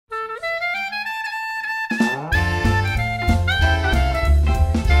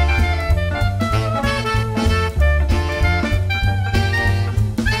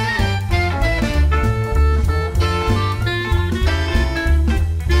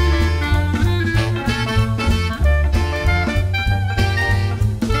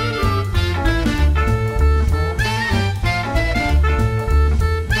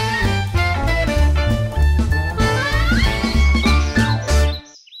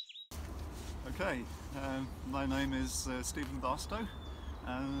Okay, my name is Stephen Barstow,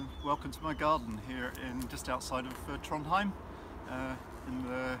 and welcome to my garden here in just outside of Trondheim, in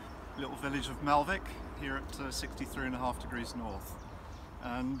the little village of Malvik, here at 63.5 degrees north.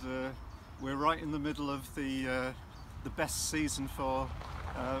 And we're right in the middle of the best season for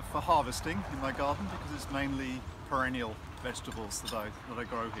harvesting in my garden, because it's mainly perennial vegetables that I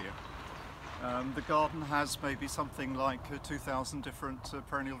grow here. The garden has maybe something like 2,000 different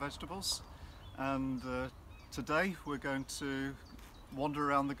perennial vegetables, and today we're going to wander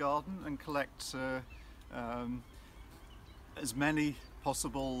around the garden and collect as many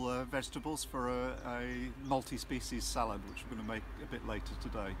possible vegetables for a multi-species salad, which we're going to make a bit later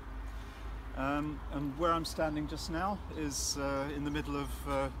today. And where I'm standing just now is in the middle of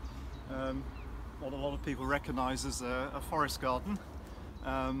what a lot of people recognise as a forest garden.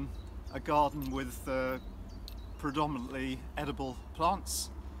 A garden with predominantly edible plants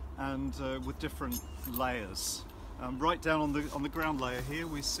and with different layers. Right down on the ground layer here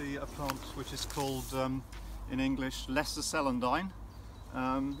we see a plant which is called in English Lesser Celandine.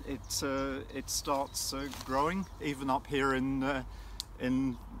 It starts growing even up here in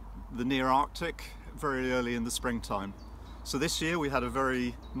the near Arctic very early in the springtime. So this year we had a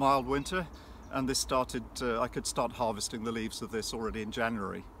very mild winter, and this started, I could start harvesting the leaves of this already in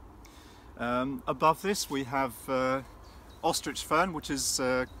January. Above this we have Ostrich Fern, which is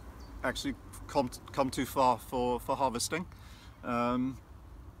actually come too far for harvesting, and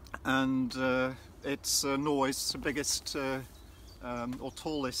it's Norway's biggest or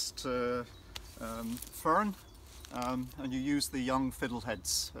tallest fern, and you use the young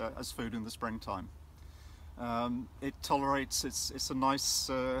fiddleheads as food in the springtime. It tolerates, it's a nice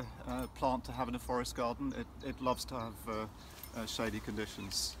plant to have in a forest garden. It loves to have shady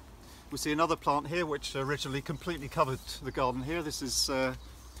conditions. We see another plant here which originally completely covered the garden here. This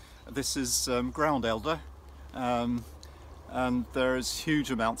is ground elder, and there's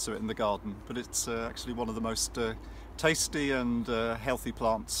huge amounts of it in the garden, but it's actually one of the most tasty and healthy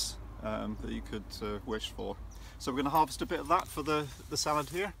plants that you could wish for. So we're going to harvest a bit of that for the salad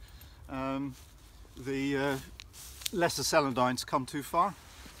here. The lesser celandines come too far.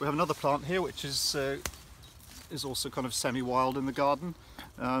 We have another plant here which is also kind of semi-wild in the garden.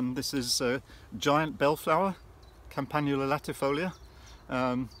 This is giant bellflower, Campanula latifolia.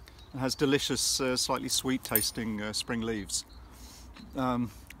 It has delicious, slightly sweet tasting spring leaves. So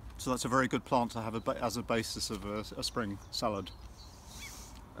that's a very good plant to have as a basis of a spring salad.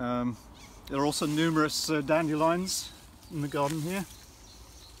 There are also numerous dandelions in the garden here.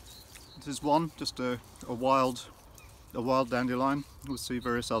 This is one, just a wild dandelion. We'll see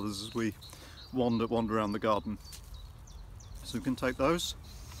various others as we wander around the garden. So we can take those.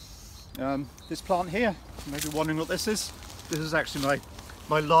 This plant here, you may be wondering what this is. This is actually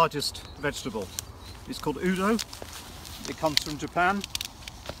my largest vegetable. It's called Udo. It comes from Japan,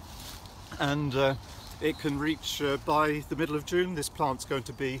 and it can reach by the middle of June. This plant's going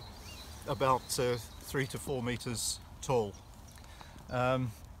to be about 3 to 4 meters tall,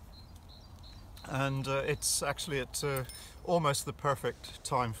 and it's actually at almost the perfect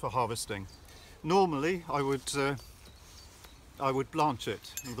time for harvesting. Normally I would blanch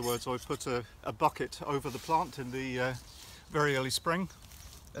it. In other words, I would put a bucket over the plant in the very early spring,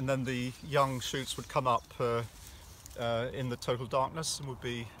 and then the young shoots would come up in the total darkness and would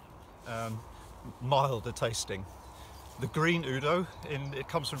be milder tasting. The green Udo, it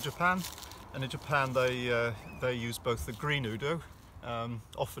comes from Japan, and in Japan they use both the green Udo,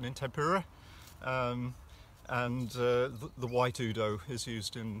 often in tempura, and the white Udo is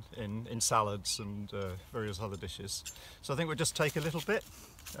used in salads and various other dishes. So I think we'll just take a little bit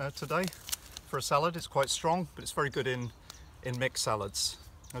today for a salad. It's quite strong, but it's very good in mixed salads.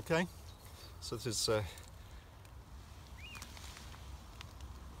 Okay, so this is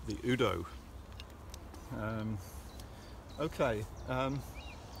the Udo. Okay,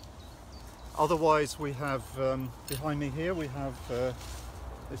 otherwise we have behind me here we have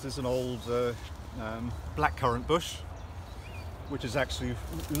this is an old blackcurrant bush, which is actually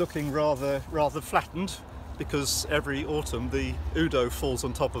looking rather flattened, because every autumn the Udo falls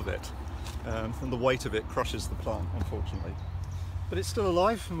on top of it, and the weight of it crushes the plant, unfortunately. But it's still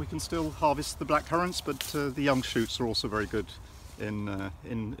alive, and we can still harvest the blackcurrants, but the young shoots are also very good in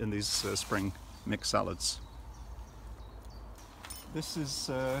these spring mixed salads. This is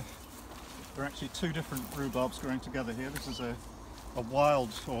there are actually two different rhubarbs growing together here. This is a wild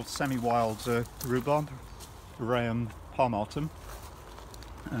or semi-wild rhubarb, Rowan palmatum,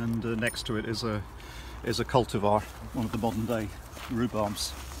 and next to it is a cultivar, one of the modern day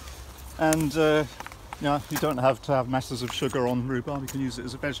rhubarbs. And Yeah, you don't have to have masses of sugar on rhubarb, you can use it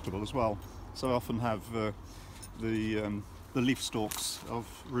as a vegetable as well. So I often have the leaf stalks of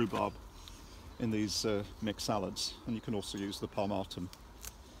rhubarb in these mixed salads, and you can also use the palmatum.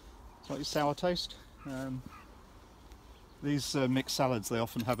 Slightly sour taste. These mixed salads, they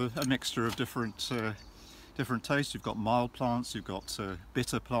often have a mixture of different tastes. You've got mild plants, you've got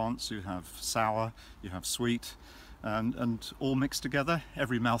bitter plants, you have sour, you have sweet, and all mixed together.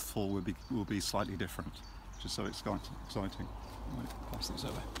 Every mouthful will be slightly different, which is so exciting. I'll pass these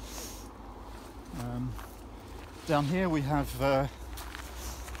over. Down here we have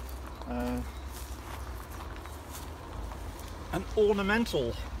an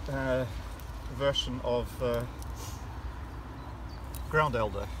ornamental version of ground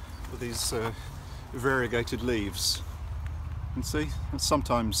elder with these variegated leaves. You can see it's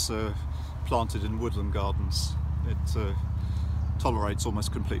sometimes planted in woodland gardens. It tolerates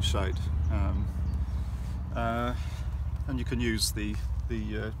almost complete shade, and you can use the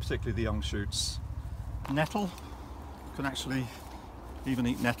particularly the young shoots. Nettle, you can actually even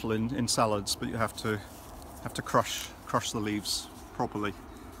eat nettle in salads, but you have to crush the leaves properly,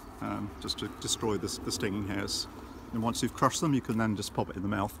 just to destroy the stinging hairs. And once you've crushed them, you can then just pop it in the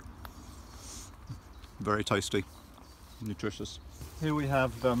mouth. Very tasty, nutritious. Here we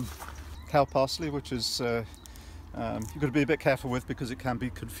have cow parsley, which is you've got to be a bit careful with because it can be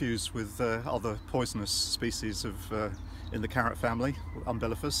confused with other poisonous species of in the carrot family,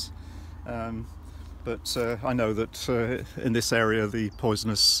 umbellifers. But I know that in this area the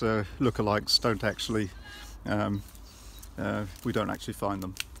poisonous lookalikes don't actually, we don't actually find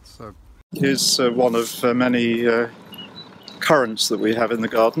them. So here's one of many currants that we have in the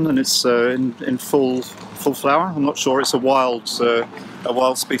garden, and it's in full flower. I'm not sure, it's a wild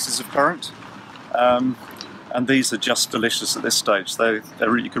species of currant, and these are just delicious at this stage.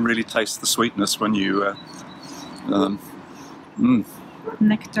 You can really taste the sweetness when you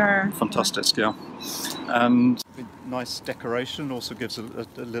nectar. Fantastic, yeah. And nice decoration also gives a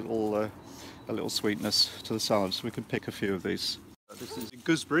little sweetness to the salad. So we can pick a few of these. This is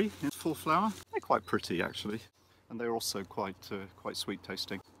gooseberry in full flower. They're quite pretty actually, and they're also quite sweet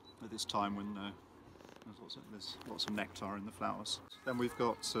tasting at this time when there's lots of nectar in the flowers. Then we've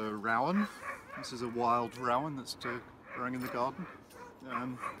got Rowan. This is a wild Rowan that's growing in the garden.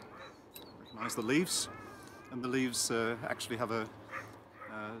 Recognise the leaves, and the leaves actually have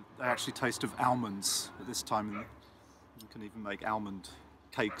they actually taste of almonds at this time, and you can even make almond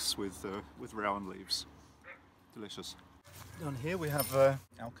cakes with Rowan leaves. Delicious. Down here we have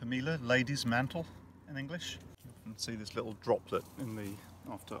Alchemilla, lady's mantle in English. You can see this little droplet in the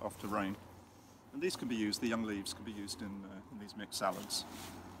after rain, and these can be used. The young leaves can be used in these mixed salads.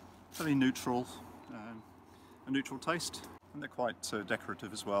 Fairly neutral, a neutral taste, and they're quite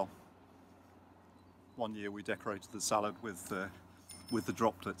decorative as well. One year we decorated the salad with the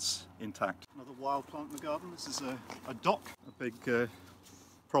droplets intact. Another wild plant in the garden. This is a dock, a big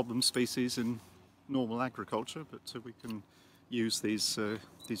problem species in normal agriculture, but we can use these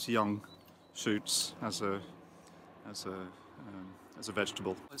young shoots as a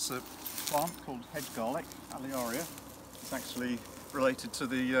vegetable. There's a plant called hedge garlic, Aralia. It's actually related to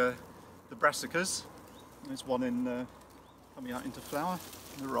the brassicas. There's one coming out into flower.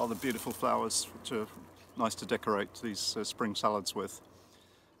 They're rather beautiful flowers, which are nice to decorate these spring salads with.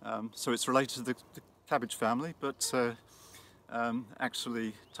 So it's related to the cabbage family, but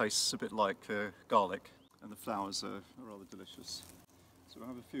actually tastes a bit like garlic, and the flowers are rather delicious. So I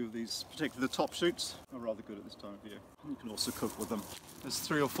have a few of these, particularly the top shoots, are rather good at this time of year. You can also cook with them. There's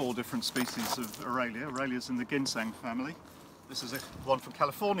 3 or 4 different species of Aralia. Aralia's in the ginseng family. This is one from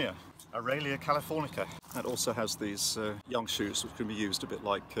California, Aralia californica. That also has these young shoots which can be used a bit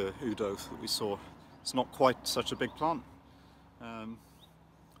like Udo that we saw. It's not quite such a big plant,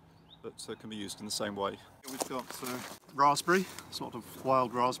 but can be used in the same way. Here we've got raspberry, sort of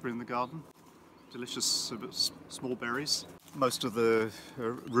wild raspberry in the garden. Delicious small berries. Most of the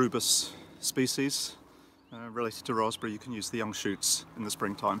rubus species related to raspberry, you can use the young shoots in the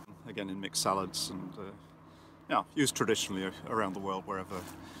springtime, again in mixed salads, and yeah, used traditionally around the world wherever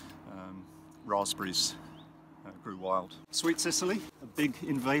raspberries grew wild. Sweet Cicely, a big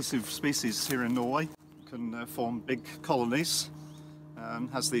invasive species here in Norway, can form big colonies.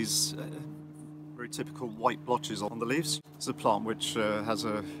 Has these very typical white blotches on the leaves. It's a plant which has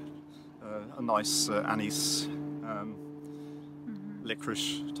a nice anise,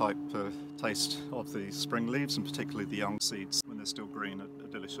 licorice type taste of the spring leaves, and particularly the young seeds when they're still green are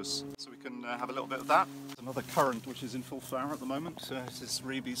delicious. So we can have a little bit of that. There's another currant which is in full flower at the moment. This is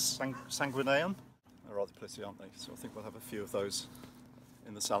Rubis sanguineum. They're rather pretty, aren't they? So I think we'll have a few of those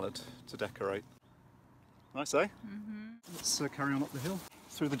in the salad to decorate. Nice, eh? Let's carry on up the hill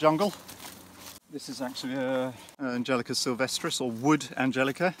through the jungle. This is actually Angelica sylvestris, or wood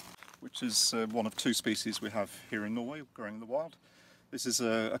angelica, which is one of 2 species we have here in Norway, growing in the wild. This is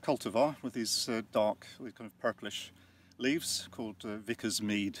a cultivar with these dark, kind of purplish leaves called Vickers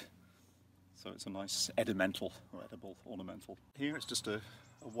mead. So it's a nice edimental, or edible ornamental. Here it's just a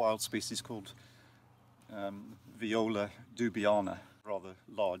wild species called Viola dubiana, rather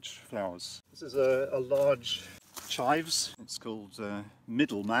large flowers. This is a large chives. It's called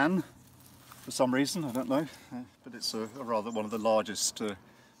middleman for some reason, I don't know, but it's a rather one of the largest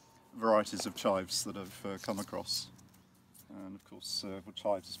varieties of chives that I've come across. And of course,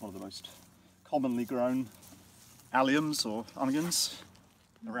 chives is one of the most commonly grown alliums or onions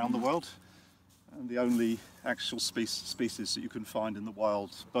around the world, and the only actual species that you can find in the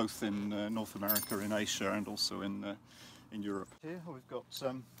wild, both in North America, in Asia, and also in Europe. Here we've got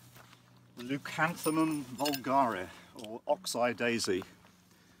Leucanthemum vulgare, or ox-eye daisy,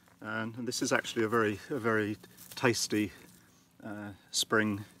 and this is actually a very tasty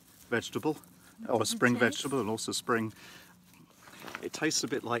spring vegetable, or a spring vegetable, and also spring. It tastes a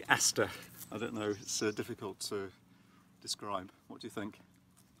bit like aster. I don't know, it's difficult to describe. What do you think?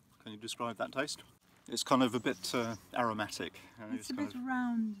 Can you describe that taste? It's kind of a bit aromatic. It's a bit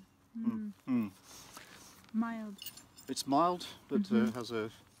round. Mild. It's mild, but has a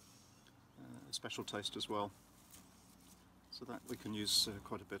special taste as well. So that we can use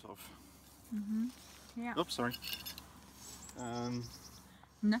quite a bit of. Yeah. Oh, sorry.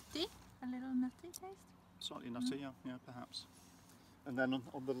 Nutty? A little nutty taste? Slightly nutty, yeah, perhaps. And then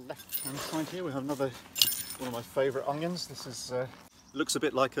on the left-hand side here we have another one of my favourite onions. This is looks a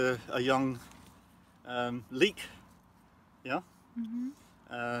bit like a young leek. Yeah.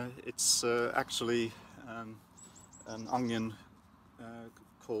 It's actually an onion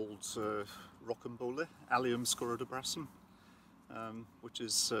called rocambole, Allium scorodobrassum, which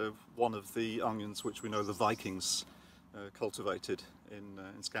is one of the onions which we know the Vikings cultivated in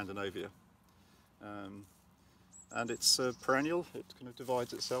Scandinavia. And it's perennial. It kind of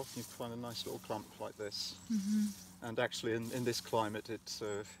divides itself. You find a nice little clump like this. And actually, in this climate, it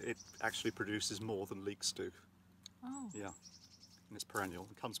actually produces more than leeks do. Oh. Yeah, and it's perennial.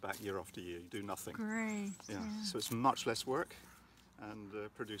 It comes back year after year. You do nothing. Great. Yeah. So it's much less work, and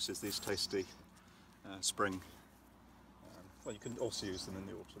produces these tasty spring. Well, you can also use them in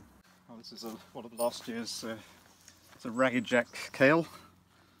the autumn. Oh, this is one of last year's. It's a ragged jack kale.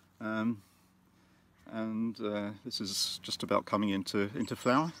 And this is just about coming into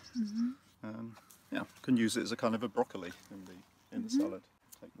flower. Yeah, you can use it as a kind of a broccoli in the salad.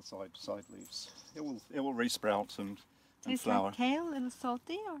 Take the side leaves. It will resprout and flower. Like kale, a little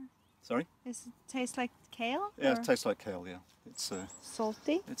salty, or? Sorry? Does it taste like kale? Yeah, or? it tastes like kale. Yeah, it's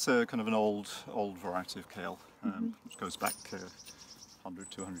Salty. It's a kind of an old variety of kale, which goes back 100,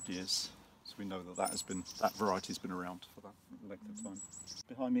 200 years. So we know that variety's been around for that length of time.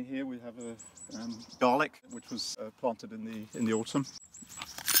 Behind me here we have a garlic, which was planted in the autumn.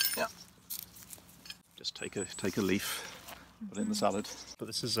 Yeah. Just take a leaf, put it in the salad. But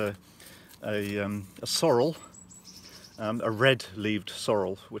this is a sorrel, a red-leaved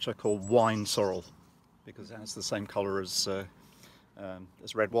sorrel, which I call wine sorrel, because it has the same colour as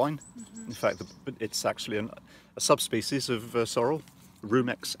red wine. In fact, it's actually a subspecies of sorrel.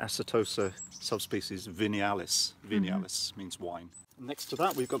 Rumex acetosa subspecies venialis. Venialis means wine. Next to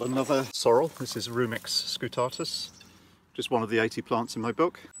that we've got another sorrel. This is Rumex scutatus, just one of the 80 plants in my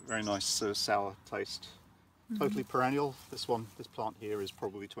book. Very nice sour taste. Totally perennial. This plant here is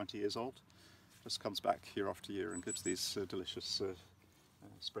probably 20 years old. Just comes back year after year and gives these delicious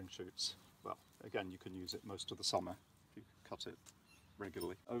spring shoots. Well, again, you can use it most of the summer if you cut it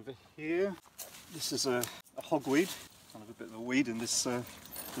regularly. Over here, this is a hogweed. Kind of a bit of a weed in this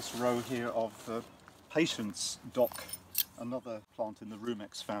row here of patience dock, another plant in the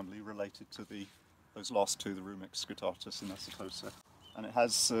Rumex family related to those last two, the Rumex scutatus and acetosa. And it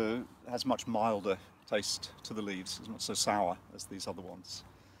has much milder taste to the leaves. It's not so sour as these other ones.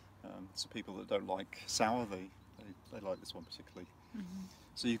 So people that don't like sour, they like this one particularly.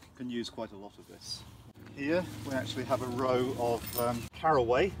 So you can use quite a lot of this. Here we actually have a row of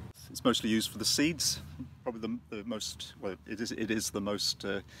caraway. It's mostly used for the seeds. Probably the most, well, it is the most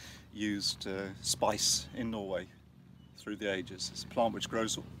used spice in Norway through the ages. It's a plant which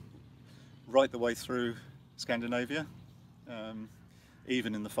grows right the way through Scandinavia,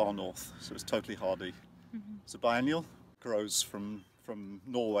 even in the far north, so it's totally hardy. It's a biennial, grows from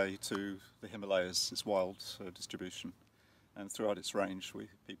Norway to the Himalayas, its wild distribution, and throughout its range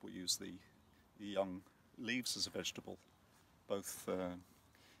people use the young leaves as a vegetable, both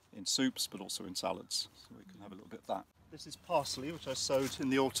in soups but also in salads. So we can have a little bit of that. This is parsley, which I sowed in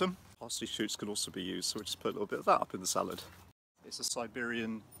the autumn. Parsley shoots could also be used, so we just put a little bit of that up in the salad. It's a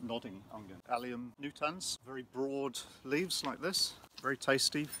Siberian nodding onion. Allium nutans, very broad leaves like this. Very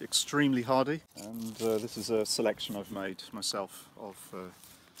tasty, extremely hardy. And this is a selection I've made myself of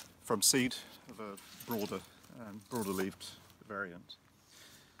from seed of a broader leaved variant.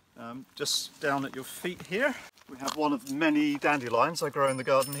 Just down at your feet here, we have one of many dandelions I grow in the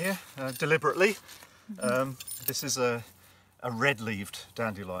garden here, deliberately. This is a red-leaved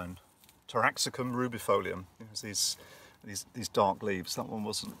dandelion, Taraxacum rubifolium. It has these dark leaves. That one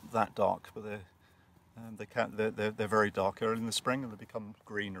wasn't that dark, but they're very dark early in the spring, and they become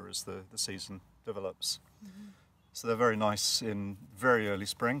greener as the season develops. So they're very nice in very early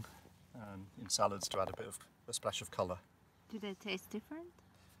spring, in salads to add a splash of colour. Do they taste different?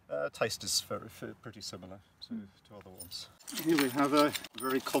 Taste is pretty similar to other ones. Here we have a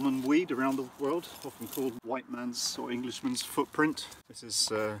very common weed around the world, often called white man's or Englishman's footprint. This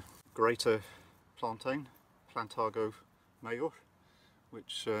is greater plantain, Plantago major,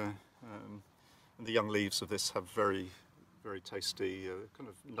 which and the young leaves of this have very tasty, kind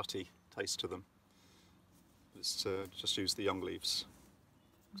of nutty taste to them. Let's just use the young leaves,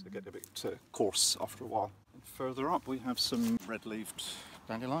 because they get a bit coarse after a while. And further up we have some red-leaved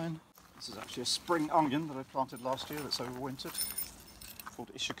dandelion. This is actually a spring onion that I planted last year that's overwintered,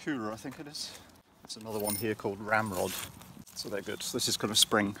 called Ishikura, I think it is. There's another one here called ramrod, so they're good. So this is kind of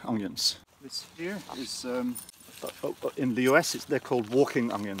spring onions. This here is, in the US they're called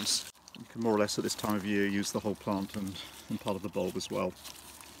walking onions. You can more or less at this time of year use the whole plant and part of the bulb as well.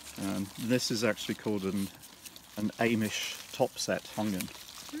 This is actually called an Amish topset onion.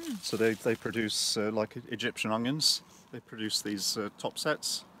 So they produce, like Egyptian onions, they produce these top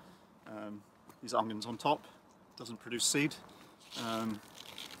sets, these onions on top. Doesn't produce seed,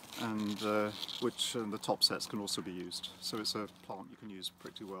 which the top sets can also be used. So it's a plant you can use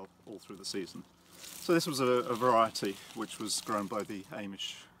pretty well all through the season. So this was a variety which was grown by the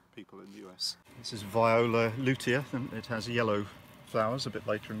Amish people in the US. This is Viola lutea, and it has yellow flowers a bit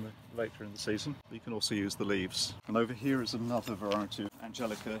later in the season. You can also use the leaves. And over here is another variety of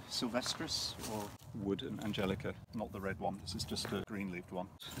Angelica sylvestris, or wood and Angelica, not the red one. This is just a green-leaved one.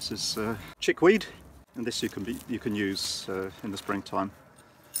 This is chickweed, and this you can use in the springtime,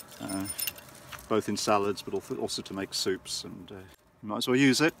 both in salads but also to make soups. And you might as well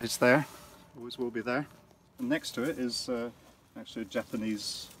use it. It's there, always will be there. And next to it is actually a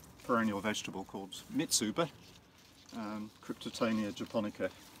Japanese perennial vegetable called mitsuba. Cryptotania japonica.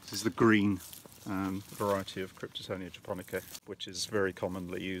 This is the green variety of Cryptotania japonica, which is very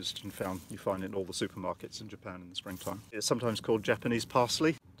commonly used and you find it in all the supermarkets in Japan in the springtime. It's sometimes called Japanese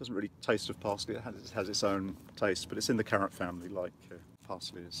parsley. It doesn't really taste of parsley, it has its own taste, but it's in the carrot family like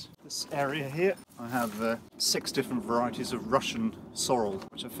parsley is. This area here, I have 6 different varieties of Russian sorrel,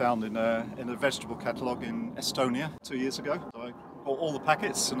 which I found in a vegetable catalogue in Estonia 2 years ago. So I bought all the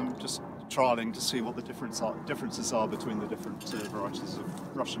packets and I'm just trialling to see what the differences are between the different varieties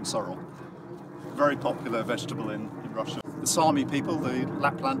of Russian sorrel. Very popular vegetable in Russia. The Sami people, the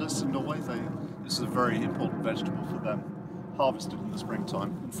Laplanders in Norway, this is a very important vegetable for them. Harvested in the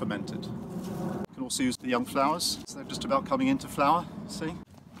springtime and fermented. You can also use the young flowers, so they're just about coming into flower, see?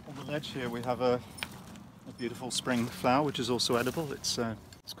 On the ledge here we have a beautiful spring flower which is also edible. It's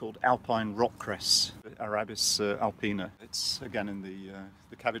called alpine rock cress, Arabis alpina. It's again in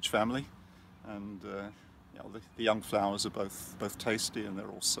the cabbage family, and the young flowers are both tasty, and they're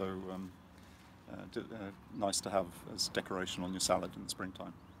also nice to have as decoration on your salad in the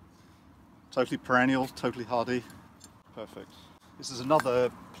springtime. Totally perennial, totally hardy, perfect. This is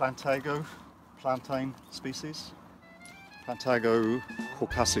another plantain species, Plantago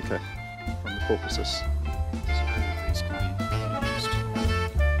caucasica from the Caucasus.